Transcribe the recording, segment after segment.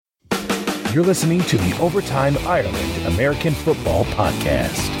You're listening to the Overtime Ireland American Football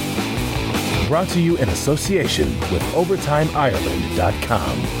Podcast. Brought to you in association with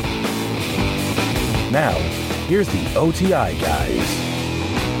OvertimeIreland.com. Now, here's the OTI guys.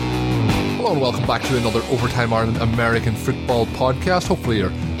 Hello and welcome back to another Overtime Ireland American Football Podcast. Hopefully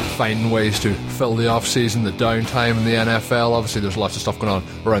you're finding ways to fill the off-season, the downtime in the NFL. Obviously there's lots of stuff going on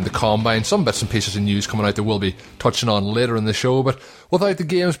around the Combine, some bits and pieces of news coming out that we'll be touching on later in the show, but without the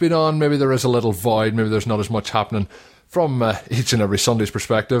games being on, maybe there is a little void, maybe there's not as much happening from each and every Sunday's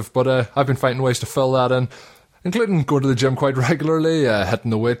perspective, but I've been finding ways to fill that in, including going to the gym quite regularly,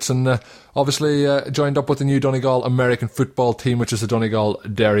 hitting the weights, and obviously joined up with the new Donegal American football team, which is the Donegal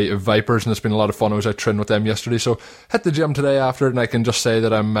Dairy Vipers, and it's been a lot of fun. I was out training with them yesterday, so hit the gym today after it, and I can just say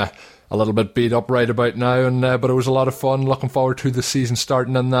that I'm a little bit beat up right about now, and but it was a lot of fun. Looking forward to the season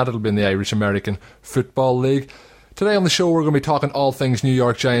starting in that. It'll be in the Irish American Football League. Today on the show we're going to be talking all things New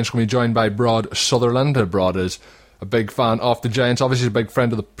York Giants. We're going to be joined by Brod Sutherland. Brod is a big fan of the Giants, obviously a big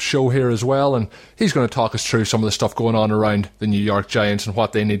friend of the show here as well, and he's going to talk us through some of the stuff going on around the New York Giants and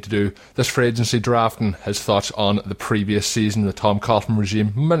what they need to do this free agency draft, and his thoughts on the previous season, the Tom Coughlin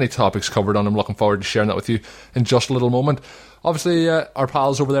regime. Many topics covered on him. Looking forward to sharing that with you in just a little moment. Obviously, our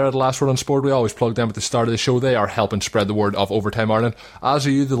pals over there at Last Word on Sport, we always plug them at the start of the show. They are helping spread the word of Overtime Ireland, as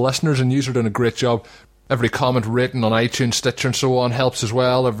are you, the listeners, and you are doing a great job. Every comment, rating on iTunes, Stitcher and so on helps as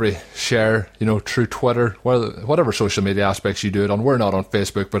well. Every share, through Twitter, whatever social media aspects you do it on. We're not on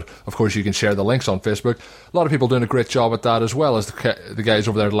Facebook, but of course you can share the links on Facebook. A lot of people doing a great job at that, as well as the guys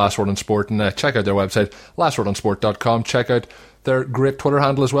over there at Last Word on Sport. And check out their website, lastwordonsport.com. Check out their great Twitter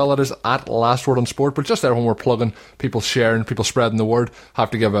handle as well. It is at Last Word on Sport. But just there when we're plugging, people sharing, people spreading the word,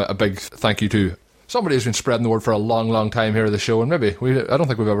 have to give a big thank you to somebody who's been spreading the word for a long, long time here at the show. And maybe, I don't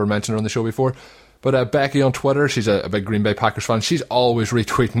think we've ever mentioned her on the show before. But Becky on Twitter, she's a big Green Bay Packers fan. She's always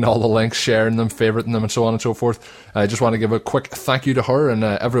retweeting all the links, sharing them, favouriting them, and so on and so forth. I just want to give a quick thank you to her and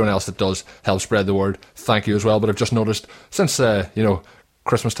everyone else that does help spread the word. Thank you as well. But I've just noticed since,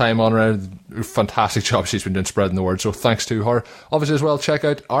 Christmas time on around, fantastic job she's been doing spreading the word. So thanks to her. Obviously as well, check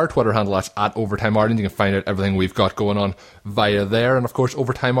out our Twitter handle. That's at Overtime Ireland. You can find out everything we've got going on via there. And of course,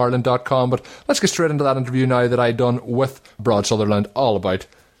 OvertimeIreland.com. But let's get straight into that interview now that I done with Brod Sutherland, all about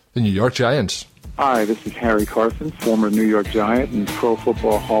the New York Giants. Hi, this is Harry Carson, former New York Giant and Pro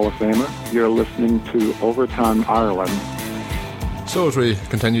Football Hall of Famer. You're listening to Overtime Ireland. So as we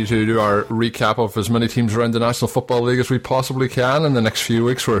continue to do our recap of as many teams around the National Football League as we possibly can in the next few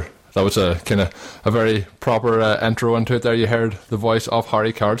weeks, that was a very proper intro into it there. You heard the voice of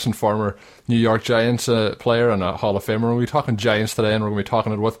Harry Carson, former New York Giants player and a Hall of Famer. We're going to be talking Giants today, and we're going to be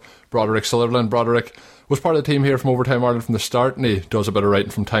talking it with Broderick Sutherland. Broderick was part of the team here from Overtime Ireland from the start, and he does a bit of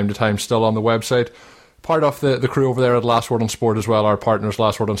writing from time to time still on the website. Part of the crew over there at Last Word on Sport as well, our partners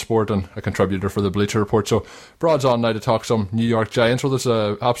Last Word on Sport, and a contributor for the Bleacher Report. So Brod's on now to talk some New York Giants with us.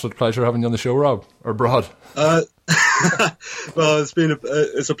 Absolute pleasure having you on the show, Rob, or Brod. Well,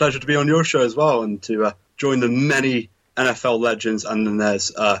 it's a pleasure to be on your show as well, and to join the many NFL legends. And then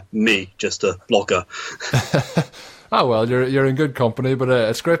there's me, just a blogger. Oh well, you're in good company, but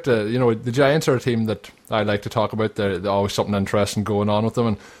it's great to, the Giants are a team that I like to talk about. There's always something interesting going on with them,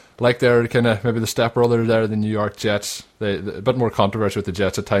 and like they're kind of maybe the stepbrother there, the New York Jets. A bit more controversy with the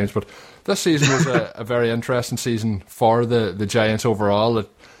Jets at times, but this season was a very interesting season for the Giants overall. It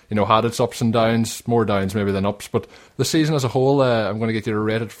had its ups and downs, more downs maybe than ups, but the season as a whole, I'm going to get you to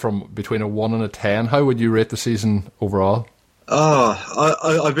rate it from between a 1 and a 10. How would you rate the season overall?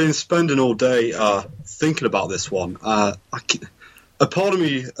 I've been spending all day thinking about this one. A part of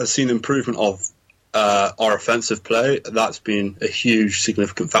me has seen improvement of our offensive play. That's been a huge,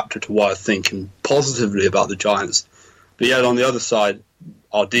 significant factor to why I'm thinking positively about the Giants. But yet, on the other side,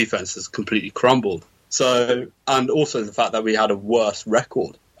 our defense has completely crumbled. So, and also the fact that we had a worse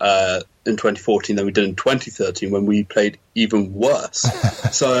record in 2014 than we did in 2013 when we played even worse.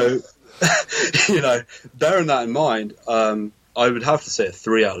 So, bearing that in mind, I would have to say a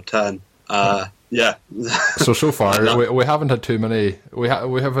 3 out of 10. Yeah. So far, we haven't had too many. We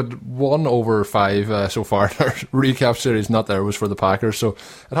have had 1 over 5 so far. Our recap series not there was for the Packers. So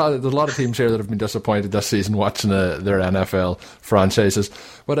there's a lot of teams here that have been disappointed this season watching their NFL franchises.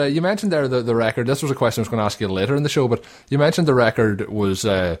 But you mentioned there the record. This was a question I was going to ask you later in the show. But you mentioned the record was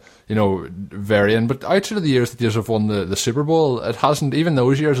varying. But outside of the years that you have won the Super Bowl, it hasn't. Even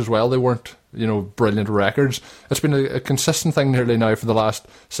those years as well, they weren't brilliant records. It's been a consistent thing nearly now for the last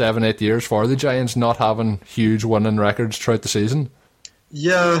 7-8 years for the Giants not having huge winning records throughout the season.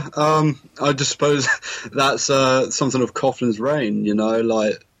 Yeah, I just suppose that's something of Coughlin's reign.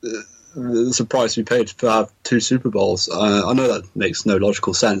 the price we paid to have 2 Super Bowls. I know that makes no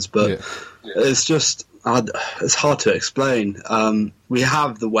logical sense, but it's just it's hard to explain. We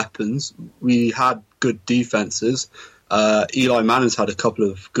have the weapons. We had good defenses. Eli Manning's had a couple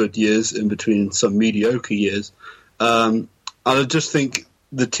of good years in between some mediocre years. And I just think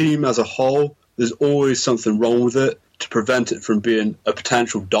the team as a whole, there's always something wrong with it to prevent it from being a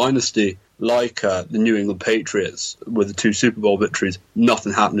potential dynasty like the New England Patriots with the 2 Super Bowl victories,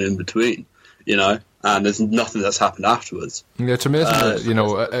 nothing happening in between, and there's nothing that's happened afterwards. Yeah, it's amazing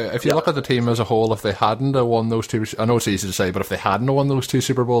that, if you look at the team as a whole, if they hadn't won those 2, I know it's easy to say, but if they hadn't won those 2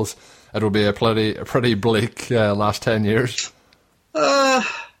 Super Bowls, it would be a pretty bleak last 10 years. Yeah,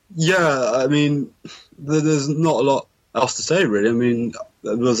 I mean, there's not a lot else to say, really. I mean,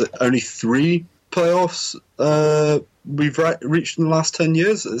 was it only 3 playoffs we've reached in the last 10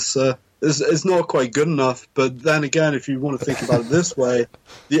 years? It's not quite good enough, but then again, if you want to think about it this way,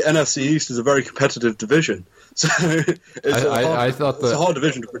 the NFC East is a very competitive division. So it's a hard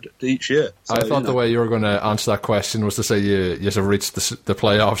division to predict each year. So, I thought the way you were going to answer that question was to say you have reached the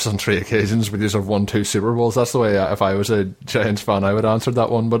playoffs on 3 occasions, but you have won 2 Super Bowls. That's the way, if I was a Giants fan, I would answer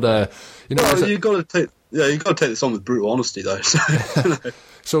that one. But you got to take this on with brutal honesty, though.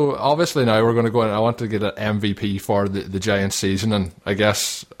 So obviously now we're going to go in. I want to get an MVP for the Giants season, and I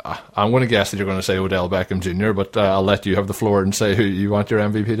guess I'm going to guess that you're going to say Odell Beckham Jr., but I'll let you have the floor and say who you want your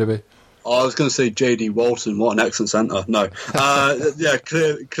MVP to be. I was going to say J.D. Walton. What an excellent centre. No.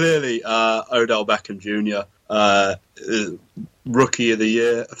 Clearly Odell Beckham Jr., Rookie of the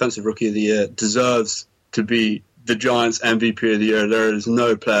Year, Offensive Rookie of the Year, deserves to be the Giants MVP of the year. There is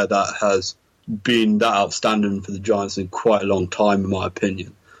no player that has been that outstanding for the Giants in quite a long time, in my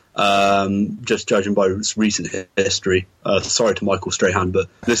opinion. Just judging by its recent history. Sorry to Michael Strahan, but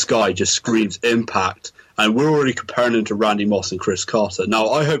this guy just screams impact. And we're already comparing him to Randy Moss and Chris Carter. Now,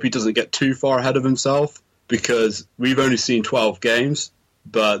 I hope he doesn't get too far ahead of himself, because we've only seen 12 games.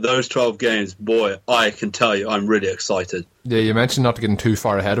 But those 12 games, boy, I can tell you, I'm really excited. Yeah, you mentioned not getting too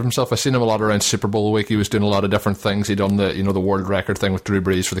far ahead of himself. I've seen him a lot around Super Bowl week. He was doing a lot of different things. He'd done the world record thing with Drew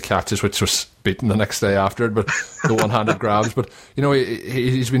Brees for the catches, which was beaten the next day after it, but the one-handed grabs. But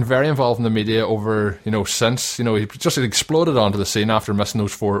he's been very involved in the media over since he just exploded onto the scene after missing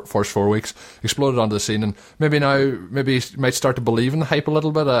those first 4 weeks. Exploded onto the scene, and maybe he might start to believe in the hype a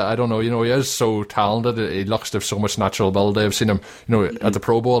little bit. I don't know. He is so talented. He looks to have so much natural ability. I've seen him. At the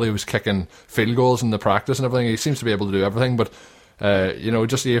Pro Bowl, he was kicking field goals in the practice and everything. He seems to be able to do everything, but.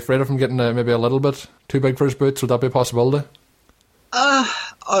 Just are you afraid of him getting maybe a little bit too big for his boots? Would that be a possibility? I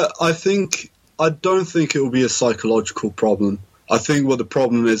don't think it will be a psychological problem. I think what the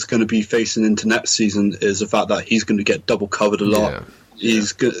problem is going to be facing into next season is the fact that he's going to get double covered a lot. Yeah.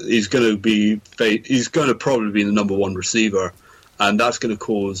 He's going to probably be the number 1 receiver, and that's going to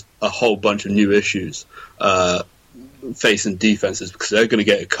cause a whole bunch of new issues facing defenses, because they're going to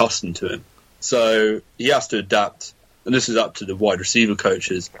get accustomed to him. So he has to adapt. And this is up to the wide receiver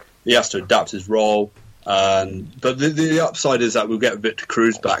coaches. He has to adapt his role. But the upside is that we'll get Victor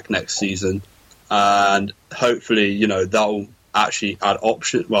Cruz back next season. And hopefully, that will actually add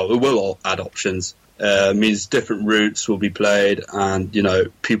options. Well, it will all add options. It means different routes will be played. And,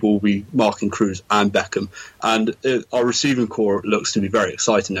 people will be marking Cruz and Beckham. And our receiving core looks to be very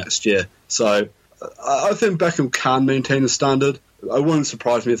exciting next year. So I think Beckham can maintain the standard. It wouldn't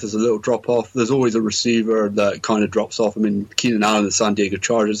surprise me if there's a little drop-off. There's always a receiver that kind of drops off. I mean, Keenan Allen, the San Diego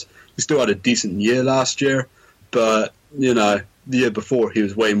Chargers, he still had a decent year last year, but, the year before he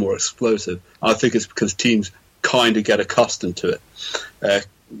was way more explosive. I think it's because teams kind of get accustomed to it,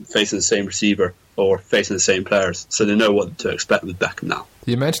 facing the same receiver or facing the same players, so they know what to expect with Beckham now.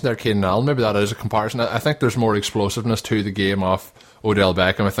 You mentioned there Keenan Allen, maybe that is a comparison. I think there's more explosiveness to the game off Odell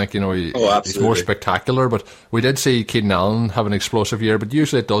Beckham. I think he's more spectacular, but we did see Keenan Allen have an explosive year, but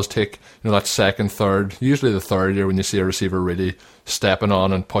usually it does take that second, third, usually the third year when you see a receiver really stepping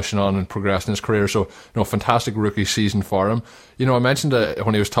on and pushing on and progressing his career. So fantastic rookie season for him. I mentioned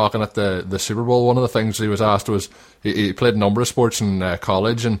when he was talking at the Super Bowl, one of the things he was asked was he played a number of sports in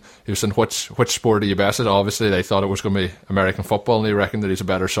college, and he was saying which sport are you best at. Obviously they thought it was going to be American football, and he reckoned that he's a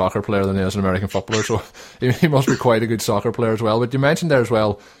better soccer player than he is an American footballer, so he must be quite a good soccer player as well. But you mentioned there as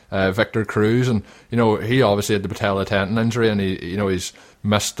well Victor Cruz, and he obviously had the patella tendon injury, and he's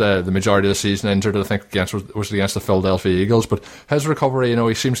missed the majority of the season injured. I think was against the Philadelphia Eagles, but his recovery,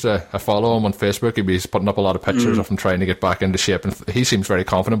 he seems to follow him on Facebook. He's putting up a lot of pictures of him trying to get back into shape, and he seems very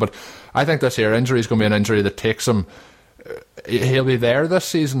confident. But I think this here injury is going to be an injury that takes him he'll be there this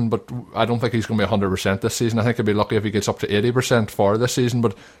season, but I don't think he's going to be 100% this season. I think he'll be lucky if he gets up to 80% for this season.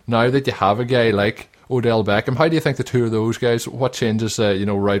 But now that you have a guy like Odell Beckham, how do you think the two of those guys, what changes,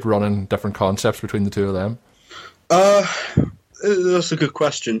 right running, different concepts between the two of them? That's a good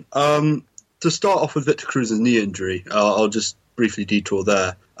question. To start off with Victor Cruz's knee injury, I'll just briefly detour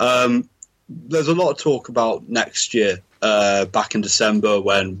there. There's a lot of talk about next year, back in December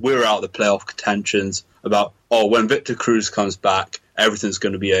when we're out of the playoff contentions, about, when Victor Cruz comes back, everything's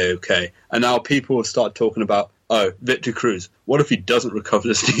going to be A-okay. And now people have started talking about, Victor Cruz, what if he doesn't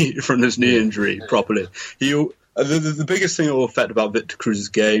recover from this knee injury properly? The biggest thing that will affect about Victor Cruz's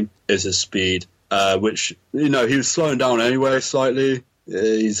game is his speed, which, he was slowing down anyway slightly.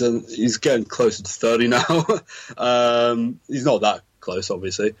 He's getting closer to 30 now. He's not that close,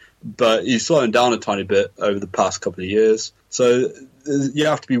 obviously, but he's slowing down a tiny bit over the past couple of years. So you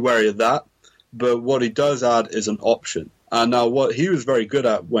have to be wary of that. But what he does add is an option. And now what he was very good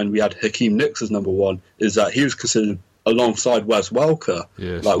at when we had Hakeem Nicks as number one is that he was considered, alongside Wes Welker,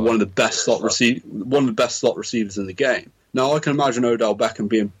 one of the best slot receivers in the game. Now I can imagine Odell Beckham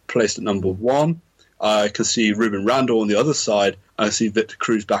being placed at number one. I can see Ruben Randall on the other side, and I see Victor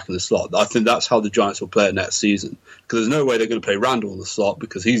Cruz back in the slot. I think that's how the Giants will play it next season, because there's no way they're going to play Randall in the slot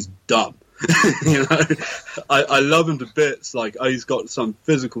because he's dumb. I love him to bits. He's got some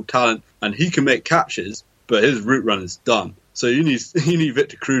physical talent and he can make catches, but his route run is dumb. So you need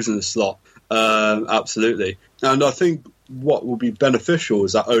Victor Cruz in the slot, absolutely. And I think what will be beneficial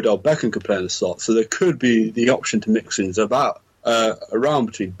is that Odell Beckham could play in the slot, so there could be the option to mix things about around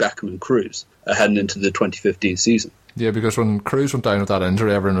between Beckham and Cruz heading into the 2015 season. Yeah, because when Cruz went down with that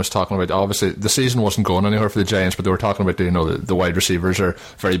injury, everyone was talking about, obviously, the season wasn't going anywhere for the Giants, but they were talking about, the wide receivers are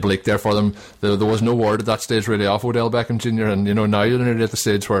very bleak there for them. There was no word at that stage really off Odell Beckham Jr., and, now you're nearly at the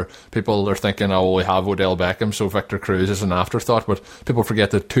stage where people are thinking, we have Odell Beckham, so Victor Cruz is an afterthought, but people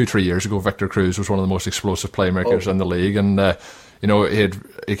forget that 2-3 years ago, Victor Cruz was one of the most explosive playmakers in the league, and,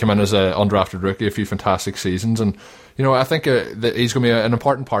 he came in as an undrafted rookie, a few fantastic seasons, and I think that he's going to be an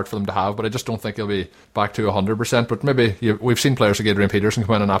important part for them to have, but I just don't think he'll be back to 100%. But maybe we've seen players like Adrian Peterson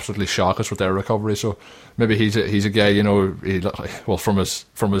come in and absolutely shock us with their recovery. So maybe he's a guy. From his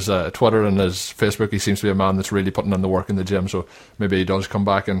Twitter and his Facebook, he seems to be a man that's really putting in the work in the gym. So maybe he does come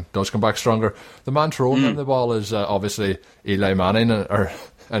back stronger. The man throwing him the ball is obviously Eli Manning,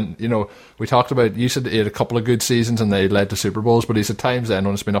 And, we talked about, you said he had a couple of good seasons and they led to Super Bowls, but he's at times then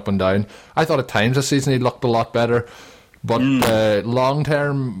when it's been up and down. I thought at times this season he looked a lot better. But long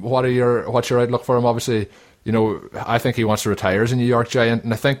term, what's your outlook for him? Obviously, I think he wants to retire as a New York Giant,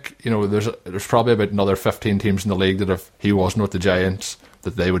 and I think, there's probably about another 15 teams in the league that if he wasn't with the Giants,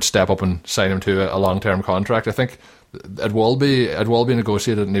 that they would step up and sign him to a long-term contract. I think it will be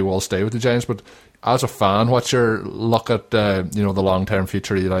negotiated and he will stay with the Giants, but as a fan, what's your look at the long-term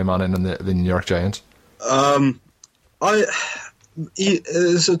future of Eli Manning and the New York Giants?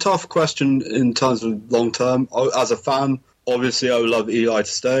 It's a tough question in terms of long-term. As a fan, obviously I would love Eli to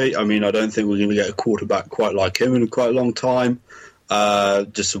stay. I mean, I don't think we're going to get a quarterback quite like him in quite a long time.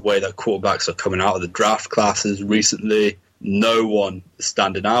 Just the way that quarterbacks are coming out of the draft classes recently, no one is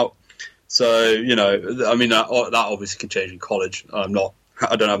standing out. So, that obviously can change in college. I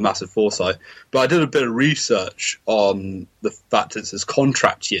don't have massive foresight, but I did a bit of research on the fact it's his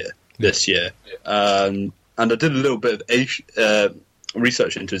contract year this year, and I did a little bit of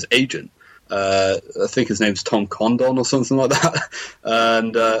research into his agent. I think his name's Tom Condon or something like that.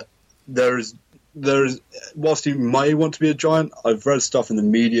 And there's whilst he may want to be a Giant, I've read stuff in the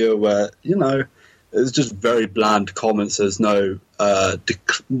media where it's just very bland comments. There's no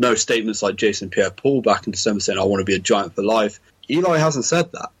statements like Jason Pierre-Paul back in December saying I want to be a Giant for life. Eli hasn't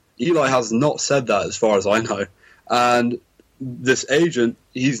said that. Eli has not said that as far as I know. And this agent,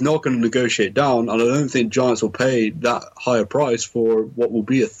 he's not going to negotiate down, and I don't think Giants will pay that higher price for what will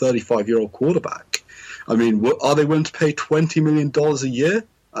be a 35-year-old quarterback. I mean, are they willing to pay $20 million a year?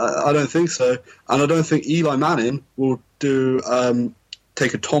 I don't think so. And I don't think Eli Manning will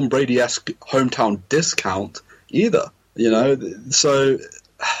take a Tom Brady-esque hometown discount either. So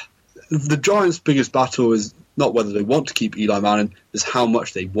the Giants' biggest battle is not whether they want to keep Eli Manning, is how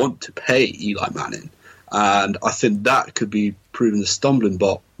much they want to pay Eli Manning. And I think that could be proven the stumbling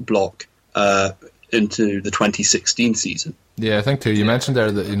block into the 2016 season. Yeah, I think too. You mentioned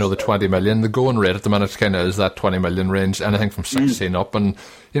there that the 20 million. The going rate at the minute kind of is that 20 million range, anything from 16 up. And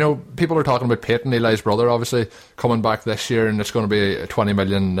people are talking about Peyton, Eli's brother, obviously coming back this year, and it's going to be a $20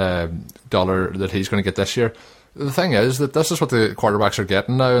 million that he's going to get this year. The thing is that this is what the quarterbacks are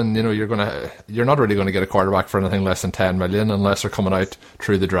getting now, and you're not really going to get a quarterback for anything less than $10 million unless they're coming out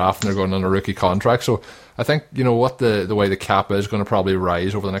through the draft and they're going on a rookie contract. So I think, what the way the cap is going to probably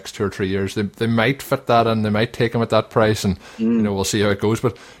rise over the next 2 or 3 years. They might fit that in, they might take him at that price, and we'll see how it goes.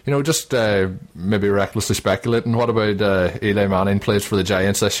 But just maybe recklessly speculating, what about Eli Manning plays for the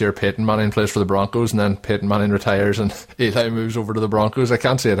Giants this year, Peyton Manning plays for the Broncos, and then Peyton Manning retires and Eli moves over to the Broncos? I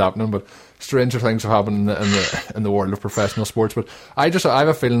can't see it happening, but stranger things have happened in the world of professional sports. But I have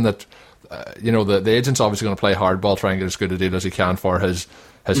a feeling that the agent's obviously going to play hardball, try and get as good a deal as he can for his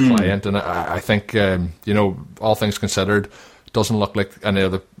client, and I think all things considered, doesn't look like any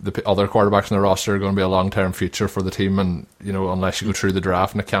of the other quarterbacks in the roster are going to be a long-term future for the team, and unless you go through the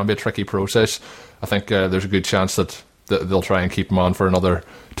draft, and it can be a tricky process, I think there's a good chance that they'll try and keep him on for another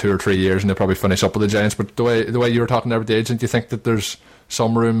 2 or 3 years, and they'll probably finish up with the Giants. But the way you were talking there with the agent, do you think that there's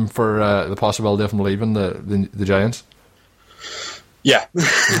some room for the possibility of him leaving the Giants? Yeah.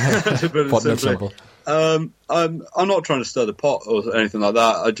 Putting it simple. I'm not trying to stir the pot or anything like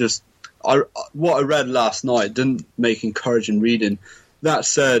that. What I read last night didn't make encouraging reading. That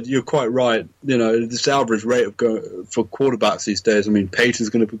said, you're quite right. This average rate for quarterbacks these days. I mean, Peyton's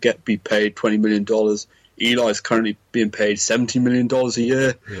going to be paid $20 million. Eli's currently being paid $70 million a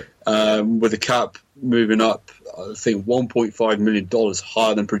year, with the cap moving up, I think $1.5 million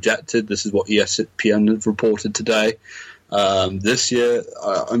higher than projected. This is what ESPN have reported today. This year,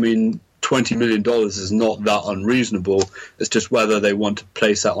 I mean, $20 million is not that unreasonable. It's just whether they want to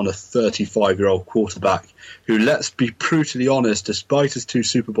place that on a 35-year-old quarterback who, let's be brutally honest, despite his 2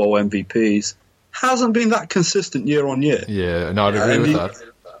 Super Bowl MVPs, hasn't been that consistent year on year. Yeah, no, I'd agree with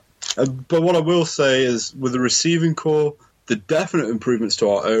that. But what I will say is, with the receiving core, the definite improvements to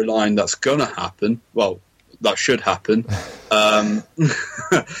our O-line, that's going to happen. Well, that should happen.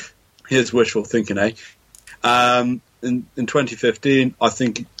 Here's wishful thinking, eh? In 2015, I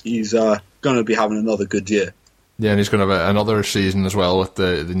think he's going to be having another good year. Yeah, and he's going to have another season as well with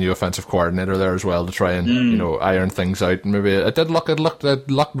the new offensive coordinator there as well to try and iron things out. And maybe it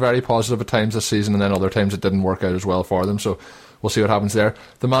looked very positive at times this season, and then other times it didn't work out as well for them. So we'll see what happens there.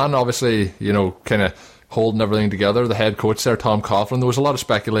 The man, obviously, kind of holding everything together, the head coach there, Tom Coughlin. There was a lot of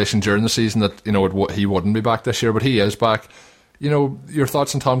speculation during the season that he wouldn't be back this year, but he is back. Your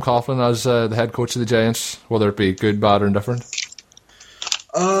thoughts on Tom Coughlin as the head coach of the Giants, whether it be good, bad, or indifferent?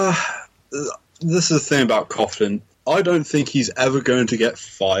 This is the thing about Coughlin. I don't think he's ever going to get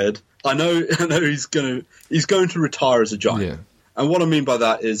fired. I know he's going to retire as a Giant. Yeah. And what I mean by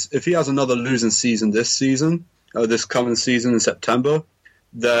that is, if he has another losing season this coming season in September,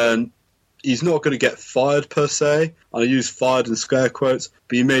 then he's not going to get fired per se. I use fired in scare quotes,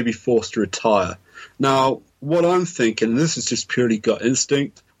 but he may be forced to retire. Now, what I'm thinking, and this is just purely gut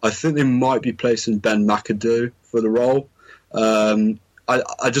instinct, I think they might be placing Ben McAdoo for the role.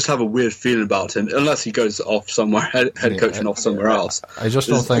 I just have a weird feeling about him, unless he goes off somewhere, head coaching off somewhere else. I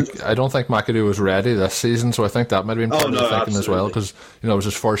don't think McAdoo was ready this season, so I think that might have been part of the thinking as well, because it was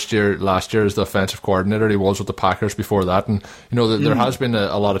his first year last year as the offensive coordinator. He was with the Packers before that, and there has been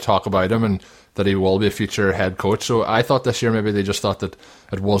a lot of talk about him and that he will be a future head coach. So I thought this year maybe they just thought that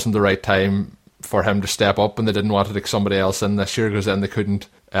it wasn't the right time for him to step up, and they didn't want to take somebody else in this year because then they couldn't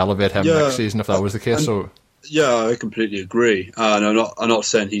elevate him next season if that was the case. Yeah, I completely agree. And I'm not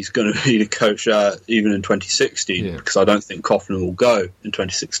saying he's going to be the coach even in 2016, because I don't think Coughlin will go in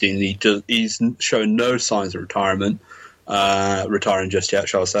 2016. He's shown no signs of retiring just yet,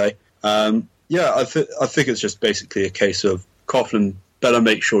 shall I say. I think it's just basically a case of Coughlin better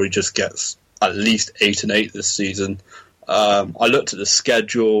make sure he just gets at least 8-8 this season. I looked at the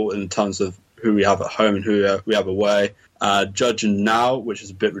schedule in terms of who we have at home and who we have away. Judging now, which is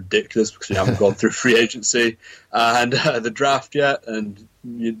a bit ridiculous because we haven't gone through free agency and the draft yet, and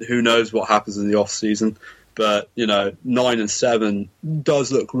who knows what happens in the off season. But 9-7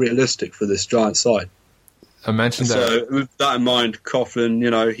 does look realistic for this Giant side. I mentioned so with that in mind,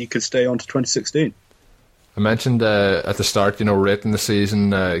 Coughlin, he could stay on to 2016. I mentioned at the start, rating the season,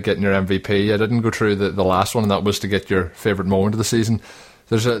 getting your MVP. I didn't go through the last one, and that was to get your favourite moment of the season.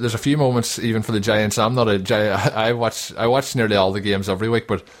 There's a few moments even for the Giants. I'm not a Giant. I watch nearly all the games every week,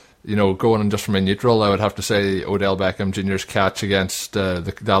 but going on just from a neutral, I would have to say Odell Beckham Jr.'s catch against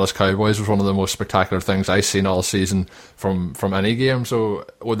the Dallas Cowboys was one of the most spectacular things I've seen all season from any game. So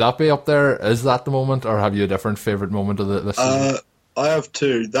would that be up there? Is that the moment, or have you a different favourite moment of this season? I have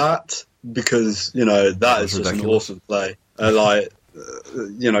two. That because that is just ridiculous. An awesome play.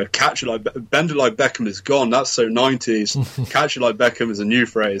 Catch it like bend it like Beckham is gone. That's so 90s. Catch it like Beckham is a new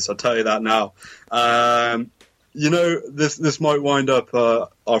phrase. I'll tell you that now. This might wind up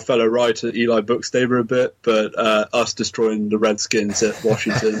our fellow writer Eli Bookstaber a bit, but us destroying the Redskins at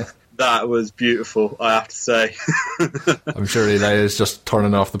Washington. That was beautiful, I have to say. I'm sure Eli is just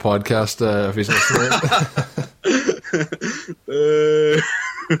turning off the podcast if he's listening.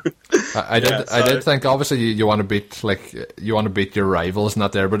 I did think obviously you want to beat your rivals,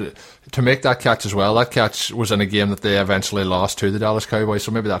 not there, but to make that catch as well. That catch was in a game that they eventually lost to the Dallas Cowboys,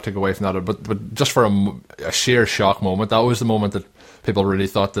 so maybe that took away from that. But just for a sheer shock moment, that was the moment that people really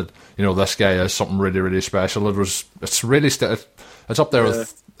thought that this guy is something really, really special. It's really it's up there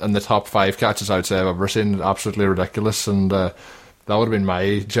with in the top 5 catches I'd say I've ever seen. Absolutely ridiculous, and that would have been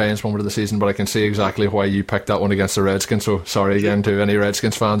my Giants moment of the season, but I can see exactly why you picked that one against the Redskins, so sorry again to any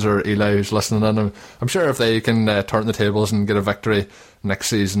Redskins fans or Eli who's listening in. I'm sure if they can turn the tables and get a victory next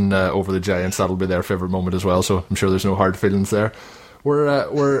season over the Giants, that'll be their favourite moment as well, so I'm sure there's no hard feelings there. We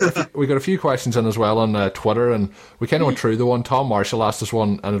got a few questions in as well on Twitter, and we kind of went through the one. Tom Marshall asked us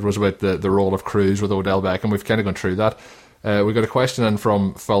one, and it was about the role of Cruz with Odell Beckham. We've kind of gone through that. We got a question in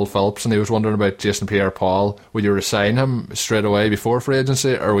from Phil Phelps, and he was wondering about Jason Pierre-Paul. Would you resign him straight away before free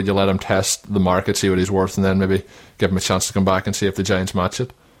agency, or would you let him test the market, see what he's worth, and then maybe give him a chance to come back and see if the Giants match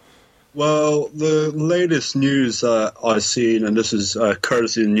it? Well, the latest news I've seen, and this is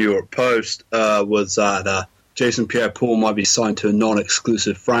courtesy of the New York Post, was that Jason Pierre-Paul might be signed to a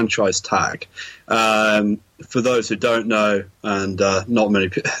non-exclusive franchise tag. For those who don't know, and not many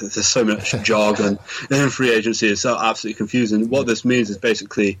people, there's so much jargon in free agency, it's so absolutely confusing. What this means is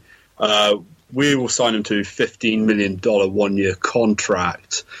basically we will sign him to a $15 million 1-year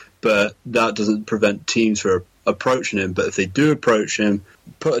contract, but that doesn't prevent teams from approaching him. But if they do approach him,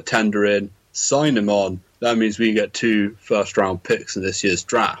 put a tender in, sign him on, that means we get 2 first-round picks in this year's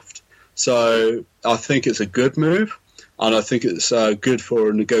draft. So I think it's a good move, and I think it's good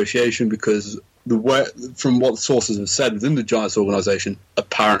for a negotiation because the way, from what sources have said within the Giants organization,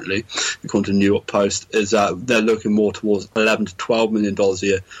 apparently, according to the New York Post, is that they're looking more towards $11 to $12 million a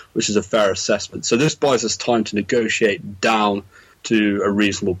year, which is a fair assessment. So this buys us time to negotiate down to a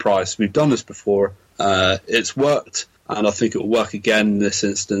reasonable price. We've done this before. It's worked, and I think it will work again in this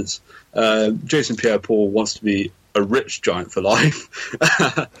instance. Jason Pierre-Paul wants to be a rich Giant for life.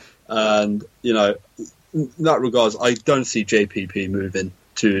 And, in that regards, I don't see JPP moving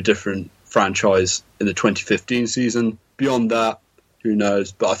to a different franchise in the 2015 season. Beyond that, who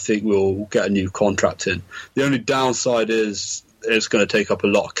knows? But I think we'll get a new contract in. The only downside is it's going to take up a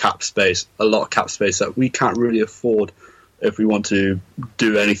lot of cap space that we can't really afford if we want to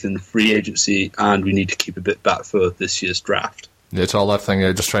do anything free agency, and we need to keep a bit back for this year's draft. It's all that thing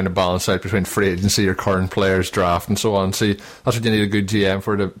just trying to balance out between free agency, your current players, draft, and so on. See, that's what you need a good GM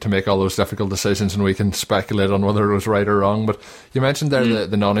for, to make all those difficult decisions, and we can speculate on whether it was right or wrong. But you mentioned there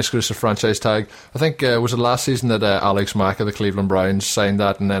the non-exclusive franchise tag. I think, was it last season that Alex Mack of the Cleveland Browns signed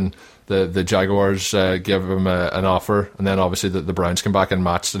that, and then the Jaguars gave him an offer, and then obviously the Browns came back and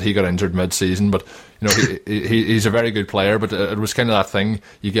matched it. He got injured mid-season, but he's a very good player, but it was kind of that thing,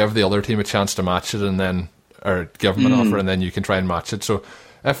 you give the other team a chance to match it, and then or give them an offer, and then you can try and match it. So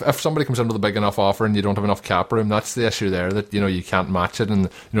if somebody comes in with a big enough offer and you don't have enough cap room, that's the issue there, that you can't match it.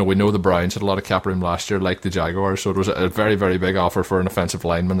 And we know the Browns had a lot of cap room last year, like the Jaguars, so it was a very, very big offer for an offensive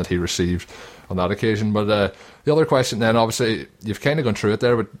lineman that he received on that occasion. But the other question then, obviously you've kind of gone through it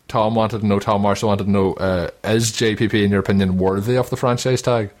there, but Tom Marshall wanted to know, is JPP in your opinion worthy of the franchise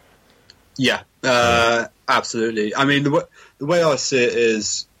tag? Yeah, absolutely. I mean, the way I see it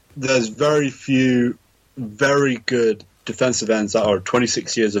is there's very few very good defensive ends that are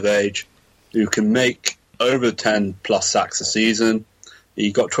 26 years of age who can make over 10 plus sacks a season.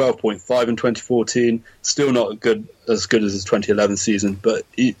 He got 12.5 in 2014, still not as good as his 2011 season, but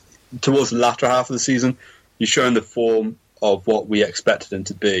towards the latter half of the season, he's shown the form of what we expected him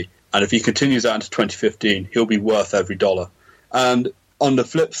to be. And if he continues that into 2015, he'll be worth every dollar. And on the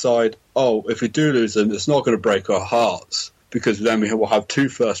flip side, if we do lose him, it's not going to break our hearts, because then we will have 2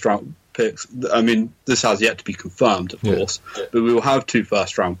 first-round picks. I mean, this has yet to be confirmed, of course, but we will have 2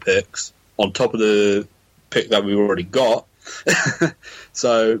 first-round picks on top of the pick that we already got.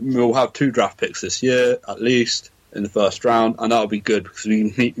 So we'll have 2 draft picks this year, at least, in the first round, and that'll be good, because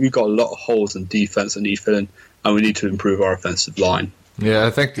we've got a lot of holes in defense that need filling, and we need to improve our offensive line. Yeah, I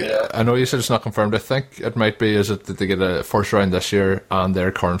think, I know you said it's not confirmed. I think it might be, is it that they get a first round this year and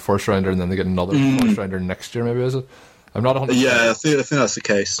their current first rounder, and then they get another first rounder next year, maybe, is it? I'm not 100%. Yeah, I think that's the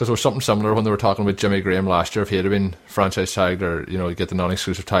case. Because there was something similar when they were talking about Jimmy Graham last year. If he had been franchise tagged, or get the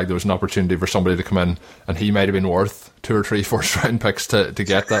non-exclusive tag, there was an opportunity for somebody to come in, and he might have been worth 2 or 3 first-round picks to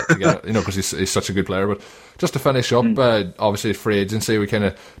get that, because he's such a good player. But just to finish up, obviously free agency, we kind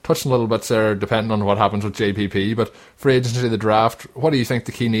of touched on a little bit there, depending on what happens with JPP. But free agency, the draft, what do you think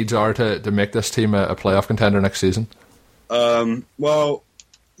the key needs are to make this team a playoff contender next season? Well,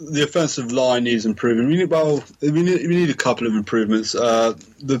 the offensive line needs improving. We need a couple of improvements. I'm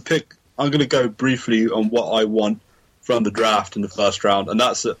going to go briefly on what I want from the draft in the first round, and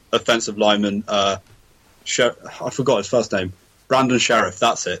that's offensive lineman. I forgot his first name. Brandon Sheriff.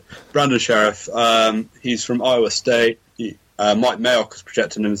 That's it. Brandon Sheriff. He's from Iowa State. Mike Mayock has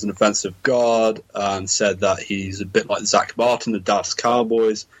projected him as an offensive guard and said that he's a bit like Zach Martin, the Dallas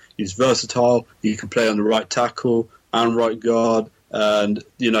Cowboys. He's versatile. He can play on the right tackle and right guard. And,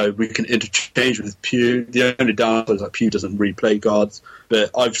 we can interchange with Pugh. The only downside is that Pugh doesn't replay guards.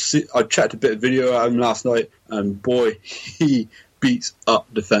 But I've checked a bit of video out of him last night, and boy, he beats up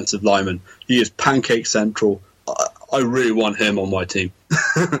defensive linemen. He is pancake central. I really want him on my team.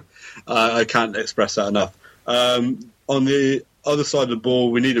 I can't express that enough. On the other side of the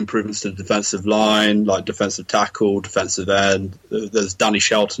ball, we need improvements to the defensive line, like defensive tackle, defensive end. There's Danny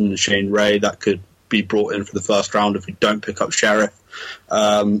Shelton and Shane Ray that could be brought in for the first round if we don't pick up Sheriff.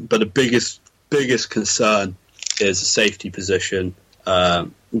 But the biggest concern is the safety position,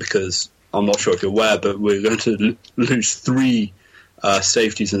 because I'm not sure if you're aware, but we're going to lose 3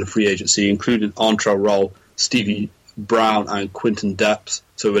 safeties in the free agency, including Antrell Roll, Stevie Brown, and Quinton Depps.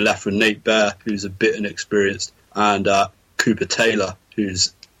 So we're left with Nate Bear, who's a bit inexperienced, and Cooper Taylor,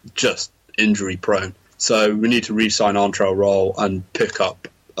 who's just injury prone. So we need to re-sign Antrell Roll and pick up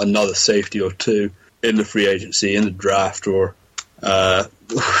another safety or 2 in the free agency, in the draft, or an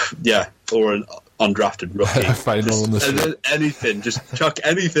undrafted rookie. Anything, just chuck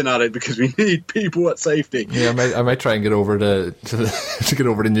anything at it, because we need people at safety. Yeah, I might try and get over to get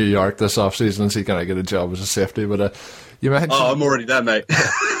over to New York this offseason and see can I get a job as a safety. But you mentioned, I'm already there, mate.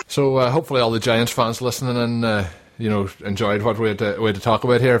 So hopefully all the Giants fans listening and enjoyed what we had to talk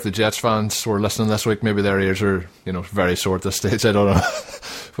about here. If the Jets fans were listening this week, maybe their ears are very sore at this stage. I don't know.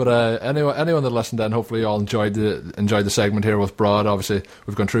 But anyone that listened in, hopefully you all enjoyed the segment here with Broad. Obviously,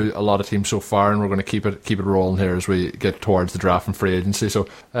 we've gone through a lot of teams so far, and we're going to keep it rolling here as we get towards the draft and free agency. So,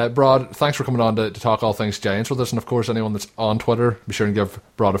 Broad, thanks for coming on to talk all things Giants with us. And of course, anyone that's on Twitter, be sure and give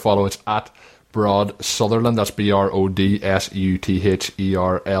Broad a follow. It's at Broad Sutherland. That's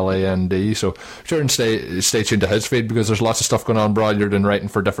BrodSutherland. So sure and stay tuned to his feed, because there's lots of stuff going on. Broad, you're doing writing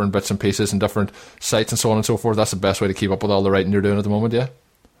for different bits and pieces and different sites and so on and so forth. That's the best way to keep up with all the writing you're doing at the moment, yeah?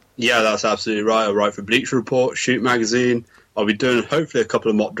 Yeah, that's absolutely right. I write for Bleacher Report, Shoot Magazine. I'll be doing hopefully a couple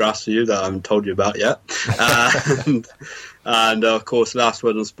of mock drafts for you that I haven't told you about yet. and of course,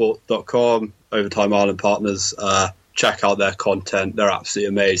 lastwordonsport.com, Overtime Ireland Partners. Check out their content. They're absolutely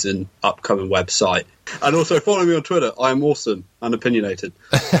amazing. Upcoming website. And also follow me on Twitter. I am awesome and opinionated.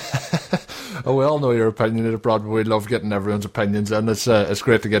 Oh, we all know you're opinionated, Brad, but we love getting everyone's opinions, and it's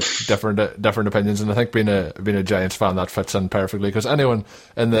great to get different opinions. And I think being a Giants fan, that fits in perfectly, because anyone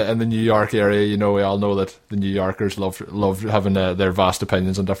in the New York area, we all know that the New Yorkers love having their vast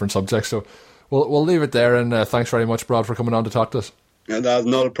opinions on different subjects. So we'll leave it there, and thanks very much, Brad, for coming on to talk to us. Yeah, that's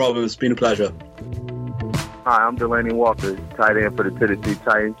not a problem. It's been a pleasure. Hi, I'm Delaney Walker, tight end for the Tennessee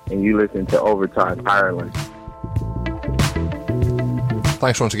Titans, and you listen to Overtime Ireland.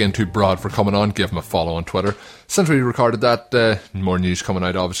 Thanks once again to Broad for coming on. Give him a follow on Twitter. Since we recorded that, more news coming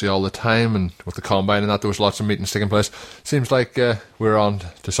out obviously all the time, and with the Combine and that, there was lots of meetings taking place. Seems like we're on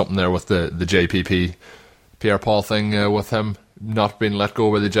to something there with the JPP Pierre-Paul thing, with him not being let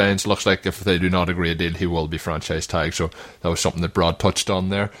go by the Giants. Looks like if they do not agree a deal, he will be franchise tagged. So that was something that Broad touched on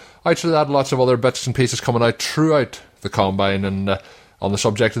there. Outside of that, lots of other bits and pieces coming out throughout the Combine, and on the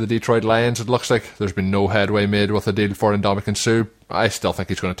subject of the Detroit Lions, it looks like there's been no headway made with a deal for Ndamukong Suh. I still think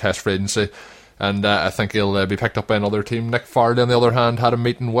he's going to test free agency, and I think he'll be picked up by another team. Nick Farley, on the other hand, had a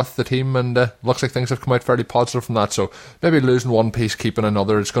meeting with the team, and looks like things have come out fairly positive from that. So maybe losing one piece, keeping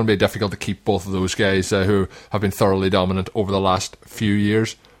another. It's going to be difficult to keep both of those guys who have been thoroughly dominant over the last few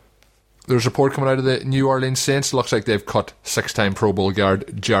years. There's a report coming out of the New Orleans Saints. Looks like they've cut 6-time Pro Bowl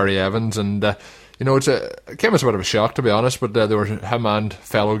guard Jerry Evans, and it came as a bit of a shock, to be honest, but there were him and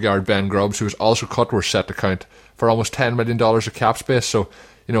fellow guard Ben Grubbs, who was also cut, were set to count for almost $10 million of cap space. So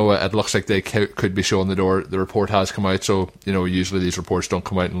it looks like they could be showing the door. The report has come out, so usually these reports don't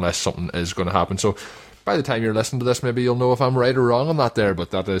come out unless something is going to happen. So by the time you're listening to this, maybe you'll know if I'm right or wrong on that there, but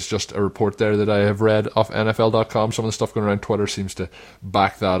that is just a report there that I have read off NFL.com. Some of the stuff going around Twitter seems to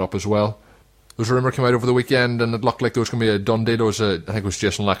back that up as well. There was a rumour came out over the weekend, and it looked like there was going to be a done deal. I think it was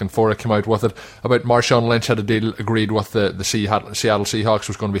Jason Lackenfora came out with it, about Marshawn Lynch had a deal agreed with the Seattle Seahawks,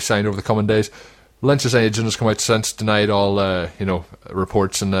 was going to be signed over the coming days. Lynch's agent has come out since, denied all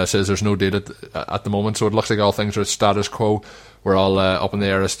reports, and says there's no deal at the moment. So it looks like all things are status quo. We're all up in the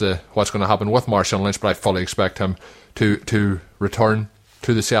air as to what's going to happen with Marshawn Lynch, but I fully expect him to return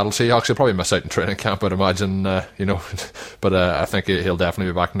to the Seattle Seahawks. He'll probably miss out in training camp, I'd imagine, but I think he'll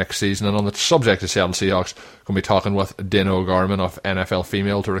definitely be back next season. And on the subject of Seattle Seahawks, going to be talking with Dana O'Gorman of NFL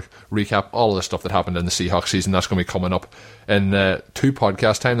Female to recap all of the stuff that happened in the Seahawks season. That's going to be coming up in 2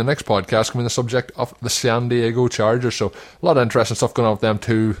 podcast time. The next podcast going to be the subject of the San Diego Chargers, so a lot of interesting stuff going on with them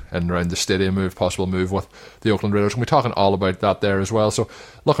too, and around the stadium move, possible move with the Oakland Raiders. We'll be talking all about that there as well, so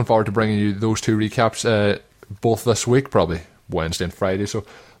looking forward to bringing you those 2 recaps both this week, probably Wednesday and Friday, so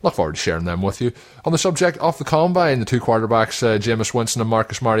look forward to sharing them with you. On the subject of the Combine, the 2 quarterbacks, Jameis Winston and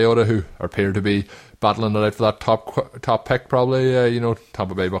Marcus Mariota, who appear to be battling it out for that top pick, probably.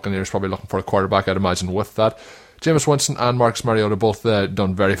 Tampa Bay Buccaneers probably looking for a quarterback, I'd imagine, with that. Jameis Winston and Marcus Mariota both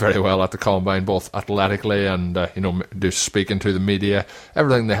done very, very well at the Combine, both athletically and, speaking to the media.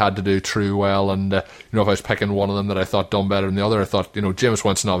 Everything they had to do true well, and, if I was picking one of them that I thought done better than the other, I thought, Jameis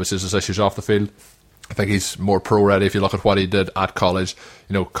Winston obviously has his issues off the field. I think he's more pro-ready if you look at what he did at college,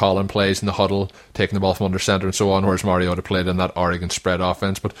 calling plays in the huddle, taking the ball from under centre and so on, whereas Mariota played in that Oregon spread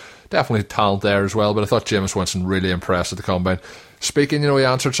offense. But definitely talent there as well. But I thought Jameis Winston really impressed at the Combine. Speaking, he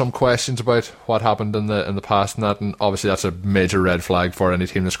answered some questions about what happened in the past and that, and obviously that's a major red flag for any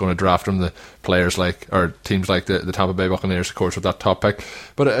team that's going to draft him. The players teams like the Tampa Bay Buccaneers, of course, with that top pick.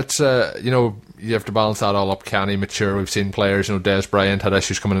 But it's you have to balance that all up. Can he mature? We've seen players, Dez Bryant had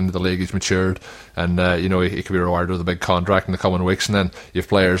issues coming into the league. He's matured, and he could be rewarded with a big contract in the coming weeks. And then you have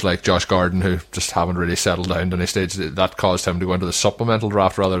players like Josh Gordon who just haven't really settled down to any stage. That caused him to go into the supplemental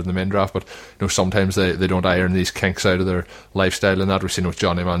draft rather than the main draft. But sometimes they don't iron these kinks out of their lifestyle, and that we've seen with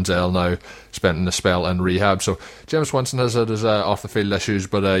Johnny Manziel now spending a spell in rehab. So Jameis Winston has his off the field issues,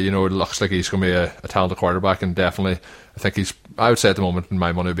 but it looks like he's going to be a talented quarterback, and definitely I think I would say at the moment,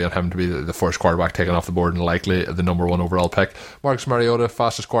 my money would be on him to be the first quarterback taken off the board and likely the number 1 overall pick. Marcus Mariota,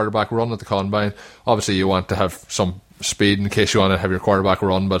 fastest quarterback run at the Combine. Obviously you want to have some speed in case you want to have your quarterback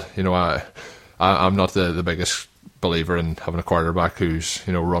run, but I'm not the biggest believer in having a quarterback who's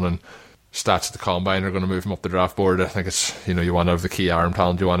running stats at the Combine are going to move him up the draft board. I think it's you want to have the key arm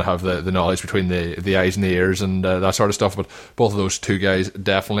talent, you want to have the knowledge between the eyes and the ears and that sort of stuff, but both of those 2 guys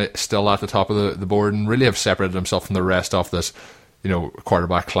definitely still at the top of the board and really have separated themselves from the rest of this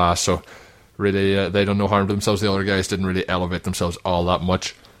quarterback class. So really they done no harm to themselves. The other guys didn't really elevate themselves all that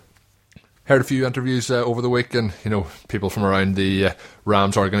much. Heard a few interviews over the week, and people from around the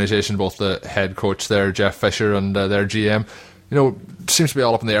Rams organisation, both the head coach there, Jeff Fisher, and their GM. Seems to be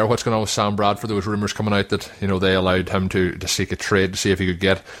all up in the air what's going on with Sam Bradford. There was rumours coming out that they allowed him to seek a trade to see if he could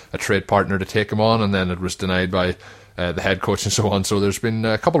get a trade partner to take him on, and then it was denied by the head coach and so on. So there's been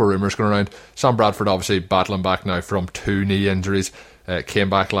a couple of rumours going around. Sam Bradford obviously battling back now from 2 knee injuries. Came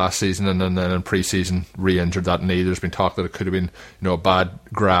back last season and then in pre-season re-injured that knee. There's been talk that it could have been a bad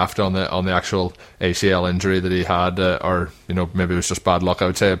graft on the actual ACL injury that he had, or maybe it was just bad luck. I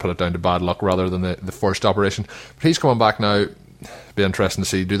would say I'd put it down to bad luck rather than the first operation. But he's coming back now. Be interesting to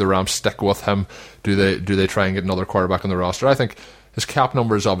see, do the Rams stick with him? Do they try and get another quarterback on the roster? I think his cap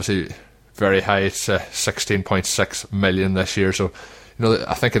number is obviously very high. It's 16.6 million this year, so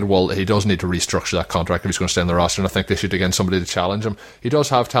I think he does need to restructure that contract if he's going to stay on the roster, and I think they should again somebody to challenge him. He does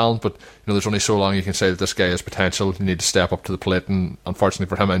have talent, but there's only so long you can say that this guy has potential. You need to step up to the plate, and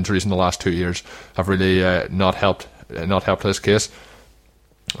unfortunately for him, injuries in the last 2 years have really not helped his case.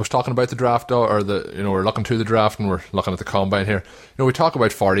 I was talking about the draft, or we're looking to the draft and we're looking at the Combine here. We talk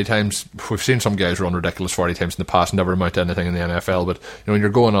about 40 times. We've seen some guys run ridiculous 40 times in the past, never amount to anything in the NFL. But when you're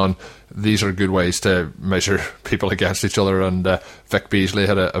going on, these are good ways to measure people against each other. And Vic Beasley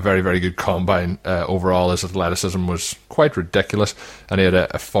had a very, very good Combine overall. His athleticism was quite ridiculous, and he had a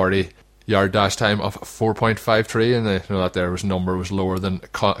 40-yard dash time of 4.53, and that number was lower than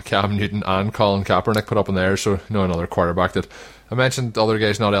Cam Newton and Colin Kaepernick put up in there. So another quarterback that I mentioned other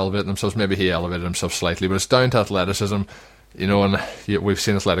guys not elevating themselves. Maybe he elevated himself slightly, but it's down to athleticism. And we've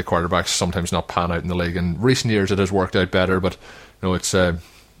seen athletic quarterbacks sometimes not pan out in the league. In recent years, it has worked out better, but it's not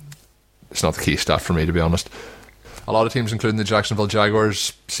the key stat for me, to be honest. A lot of teams, including the Jacksonville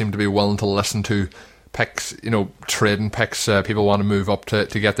Jaguars, seem to be willing to listen to picks, trading picks. People want to move up to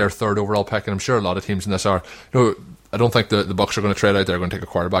get their 3rd overall pick, and I'm sure a lot of teams in this are. I don't think the Bucs are going to trade out. They're going to take a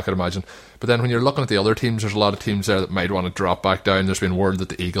quarterback, I'd imagine. But then when you're looking at the other teams, there's a lot of teams there that might want to drop back down. There's been word that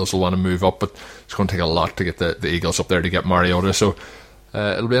the Eagles will want to move up, but it's going to take a lot to get the Eagles up there to get Mariota. So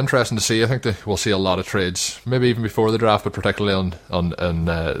it'll be interesting to see. I think we'll see a lot of trades, maybe even before the draft, but particularly on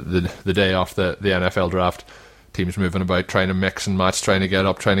the day off the NFL draft. Teams moving about, trying to mix and match, trying to get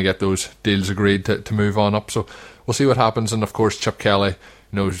up, trying to get those deals agreed to move on up. So we'll see what happens. And of course, Chip Kelly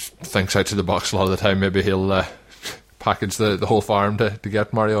thinks out to the box a lot of the time. Maybe he'll package the whole farm to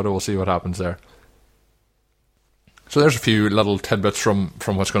get Mariota. We'll see what happens there. So there's a few little tidbits from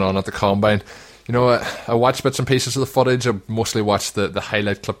what's going on at the Combine. You know, I watched bits and pieces of the footage. I mostly watched the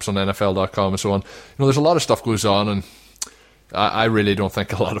highlight clips on NFL.com and so on. You know, there's a lot of stuff goes on, and I really don't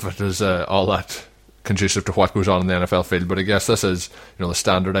think a lot of it is all that conducive to what goes on in the NFL field. But I guess this is, you know, the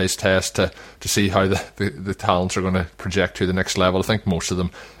standardised test to see how the talents are going to project to the next level. I think most of them,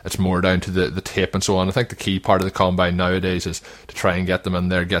 it's more down to the tape and so on. I think the key part of the Combine nowadays is to try and get them in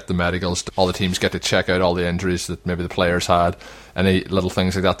there, get the medicals. All the teams get to check out all the injuries that maybe the players had, any little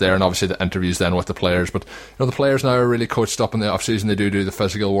things like that there, and obviously the interviews then with the players. But you know, the players now are really coached up in the off season. They do the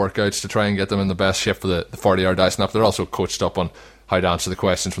physical workouts to try and get them in the best shape for the 40-yard dash snap. They're also coached up on how to answer the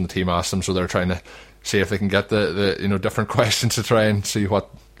questions from the team asks them, so they're trying to see if they can get the you know, different questions to try and see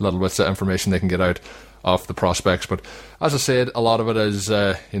what little bits of information they can get out of the prospects. But as I said, a lot of it is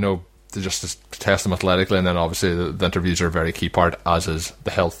you know, just to test them athletically, and then obviously the interviews are a very key part, as is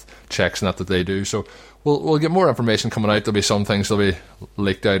the health checks and that they do. So we'll get more information coming out. There'll be some things that'll be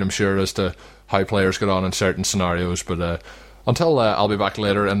leaked out, I'm sure, as to how players get on in certain scenarios. But until I'll be back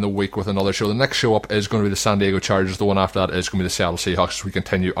later in the week with another show. The next show up is going to be the San Diego Chargers. The one after that is going to be the Seattle Seahawks, as we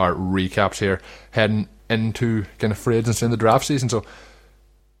continue our recaps here, heading into kind of free agency in the draft season. So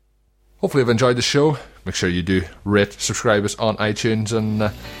hopefully you've enjoyed the show. Make sure you do rate, subscribe us on iTunes, and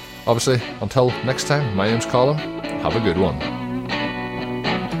obviously until next time, my name's Colin. Have a good one.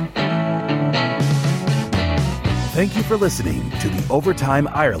 Thank you for listening to the Overtime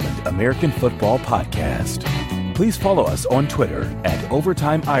Ireland American Football Podcast. Please follow us on Twitter at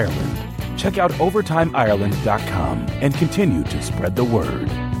Overtime Ireland. Check out OvertimeIreland.com and continue to spread the word.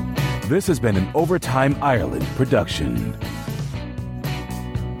 This has been an Overtime Ireland production.